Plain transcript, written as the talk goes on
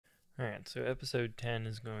Alright, so episode 10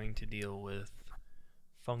 is going to deal with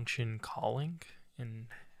function calling, and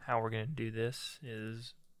how we're going to do this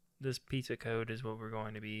is this piece of code is what we're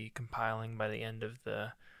going to be compiling by the end of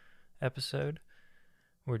the episode.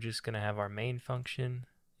 We're just going to have our main function,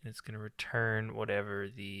 and it's going to return whatever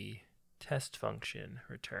the test function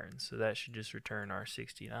returns. So that should just return our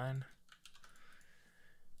 69.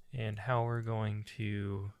 And how we're going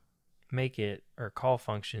to make it or call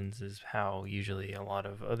functions is how usually a lot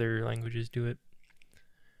of other languages do it.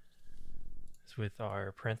 It's with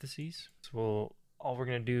our parentheses. So all we're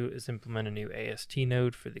going to do is implement a new AST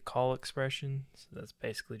node for the call expression. So that's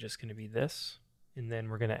basically just going to be this. And then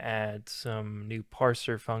we're going to add some new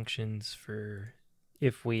parser functions for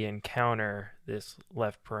if we encounter this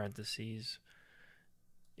left parentheses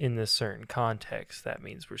in this certain context. That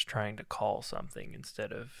means we're trying to call something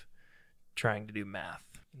instead of trying to do math.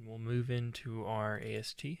 And we'll move into our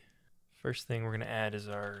AST. First thing we're going to add is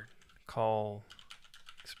our call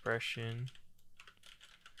expression.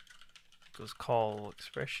 It goes call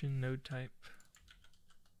expression node type.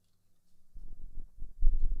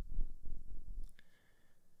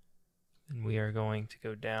 Then we are going to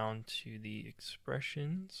go down to the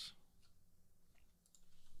expressions.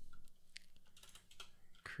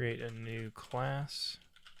 Create a new class.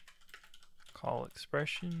 Call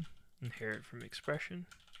expression. Inherit from expression.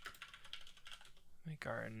 Make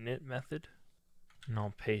our init method, and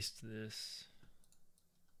I'll paste these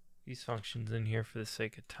functions in here for the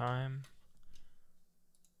sake of time.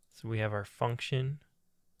 So we have our function.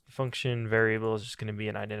 The function variable is just going to be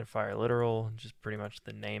an identifier literal, just pretty much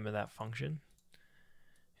the name of that function.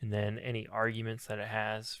 And then any arguments that it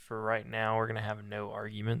has. For right now, we're going to have no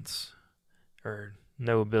arguments, or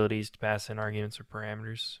no abilities to pass in arguments or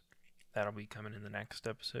parameters. That'll be coming in the next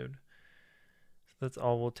episode. So that's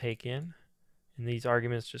all we'll take in. And these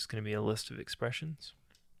arguments just going to be a list of expressions.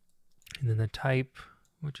 And then the type,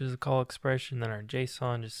 which is a call expression, then our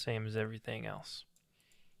JSON, just same as everything else.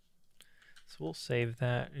 So we'll save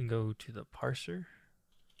that and go to the parser.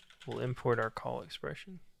 We'll import our call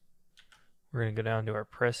expression. We're going to go down to our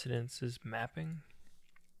precedences mapping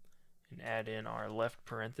and add in our left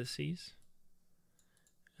parentheses.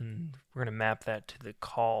 And we're going to map that to the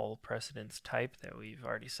call precedence type that we've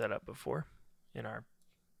already set up before in our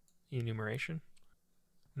enumeration.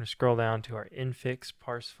 I'm going to scroll down to our infix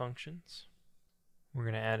parse functions. We're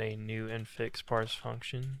going to add a new infix parse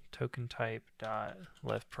function, token type dot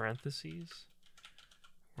left parentheses.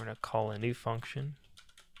 We're going to call a new function,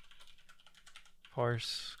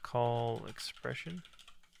 parse call expression.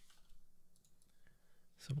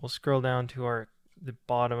 So we'll scroll down to the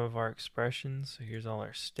bottom of our expressions. So here's all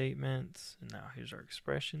our statements, and now here's our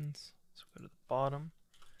expressions. So go to the bottom.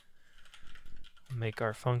 Make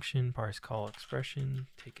our function parse call expression,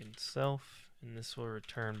 taken self, and this will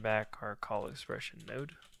return back our call expression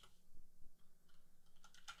node.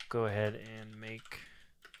 Go ahead and make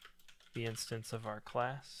the instance of our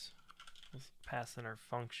class. We'll pass in our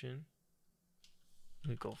function,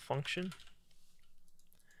 legal function.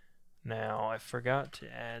 Now I forgot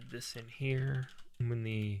to add this in here. When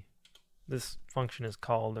this function is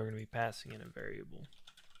called, they're going to be passing in a variable,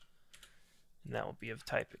 and that will be of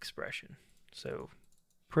type expression. So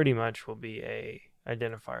pretty much will be a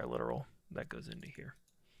identifier literal that goes into here.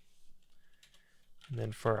 And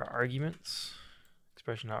then for our arguments,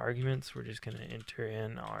 expression.arguments, we're just going to enter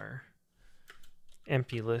in our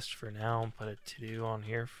empty list for now and put a to-do on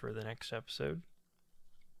here for the next episode.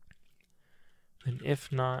 Then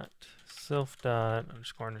if not,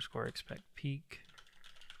 self.__expect peak,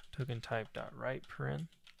 token type dot right paren.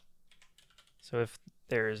 So if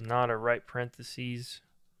there is not a right parentheses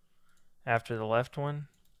after the left one,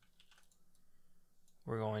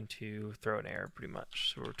 we're going to throw an error pretty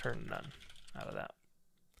much. So we'll return none out of that.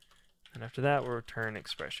 And after that, we'll return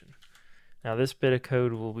expression. Now this bit of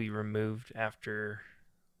code will be removed after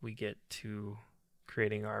we get to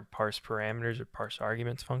creating our parse parameters or parse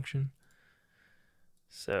arguments function.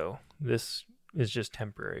 So this is just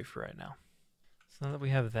temporary for right now. So now that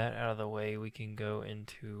we have that out of the way, we can go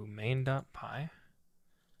into main.py.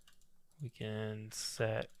 We can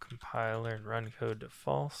set compiler and run code to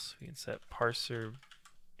false. We can set parser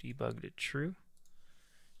debug to true.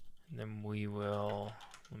 And then we will,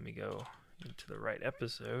 let me go into the right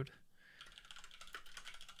episode.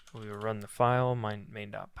 We will run the file,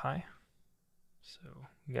 main.py. So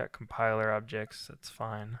we got compiler objects, that's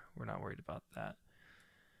fine. We're not worried about that.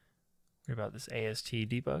 Worried about this AST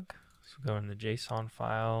debug. So go in the JSON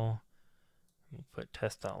file. We'll put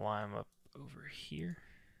test.lime up over here.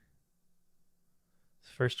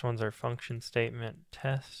 First one's our function statement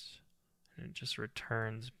test, and it just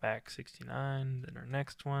returns back 69. Then our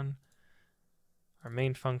next one, our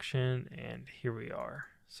main function, and here we are.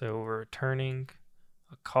 So we're returning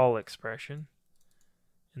a call expression,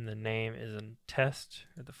 and the name is a test,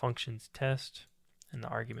 or the function's test, and the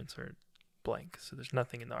arguments are blank. So there's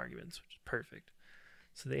nothing in the arguments, which is perfect.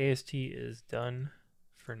 So the AST is done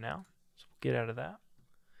for now. So we'll get out of that.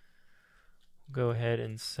 We'll go ahead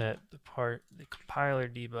and set the compiler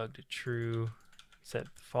debug to true, set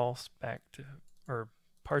false back to, or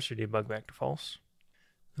parser debug back to false.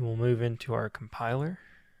 Then we'll move into our compiler.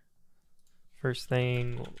 First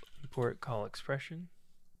thing, we'll import call expression.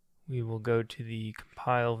 We will go to the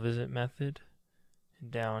compile visit method,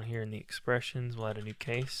 and down here in the expressions we'll add a new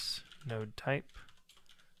case, node type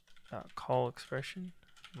call expression.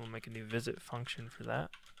 We'll make a new visit function for that.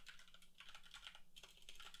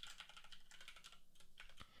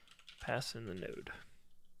 Pass in the node.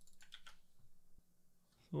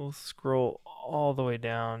 We'll scroll all the way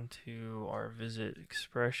down to our visit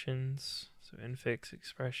expressions. So infix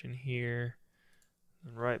expression here,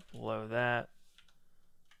 and right below that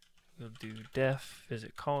we'll do def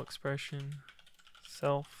visit call expression,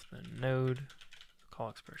 self, then node, call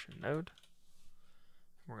expression node.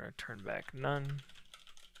 We're going to turn back none.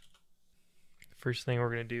 First thing we're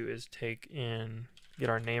going to do is get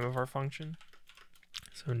our name of our function.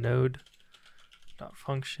 So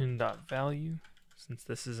node.function.value, since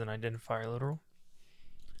this is an identifier literal.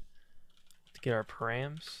 To get our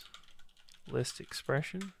params, list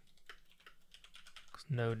expression,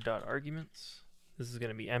 node.arguments. This is going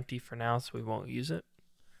to be empty for now, so we won't use it.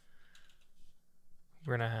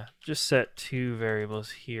 We're going to just set two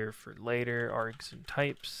variables here for later, args and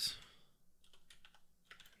types.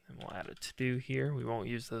 And we'll add a to-do here. We won't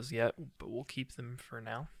use those yet, but we'll keep them for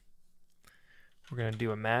now. We're going to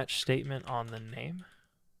do a match statement on the name.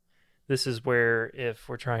 This is where if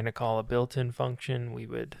we're trying to call a built-in function,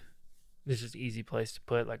 this is an easy place to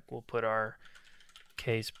put, like we'll put our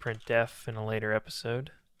case printf in a later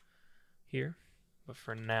episode here. But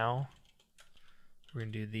for now, we're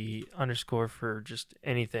going to do the underscore for just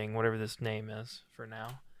anything, whatever this name is for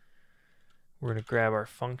now. We're going to grab our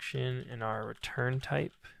function and our return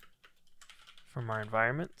type from our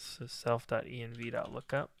environment, so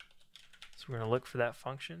self.env.lookup. So we're going to look for that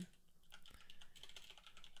function.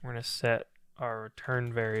 We're going to set our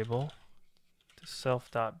return variable to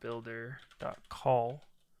self.builder.call.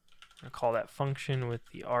 We're going to call that function with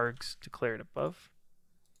the args declared above.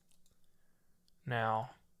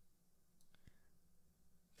 Now,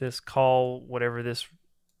 this call, whatever this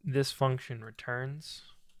function returns,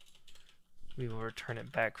 we will return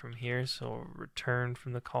it back from here. So we'll return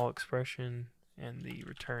from the call expression and the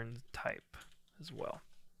return type as well.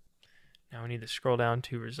 Now we need to scroll down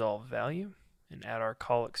to resolve value and add our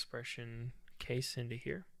call expression case into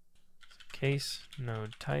here. So case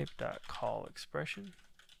node type dot call expression.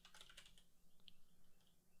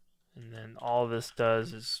 And then all this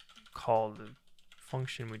does is call the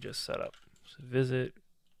function we just set up. So visit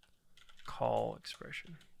call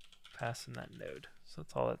expression, pass in that node. So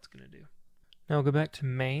that's all that's going to do. Now we'll go back to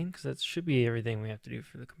main, because that should be everything we have to do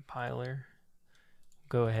for the compiler.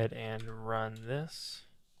 Go ahead and run this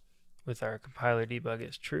with our compiler debug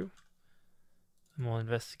as true. And we'll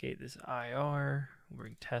investigate this IR. We'll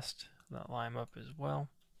bring test.lime up as well.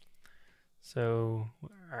 So,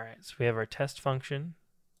 alright, so we have our test function,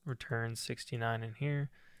 returns 69 in here.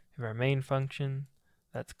 We have our main function,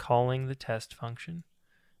 that's calling the test function.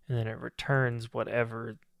 And then it returns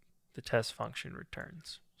whatever the test function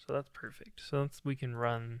returns. So that's perfect. So we can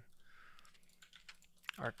run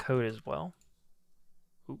our code as well.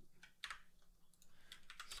 So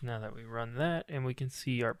now that we run that, and we can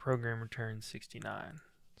see our program returns 69.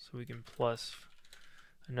 So we can plus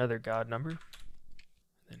another God number.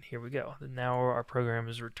 And here we go. And now our program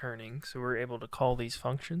is returning. So we're able to call these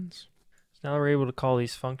functions. So now we're able to call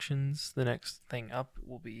these functions. The next thing up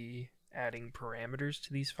will be adding parameters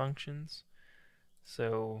to these functions.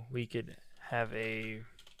 So we could have a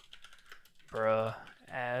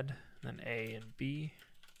add, then a and b,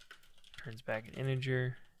 turns back an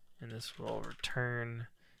integer, and this will return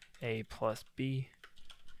a plus b.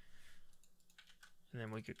 And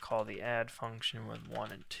then we could call the add function with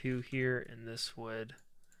 1 and 2 here, and this would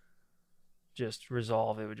just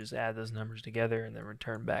resolve. It would just add those numbers together and then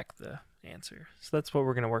return back the answer. So that's what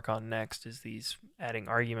we're going to work on next, is these adding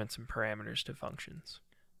arguments and parameters to functions.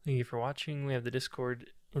 Thank you for watching. We have the Discord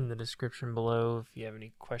in the description below if you have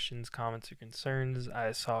any questions, comments, or concerns.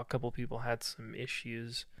 I saw a couple people had some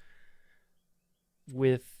issues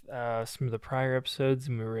with some of the prior episodes,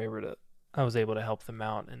 and I was able to help them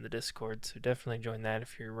out in the Discord, so definitely join that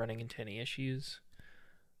if you're running into any issues.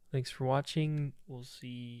 Thanks for watching. I'll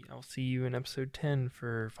see you in episode 10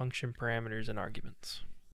 for function parameters and arguments.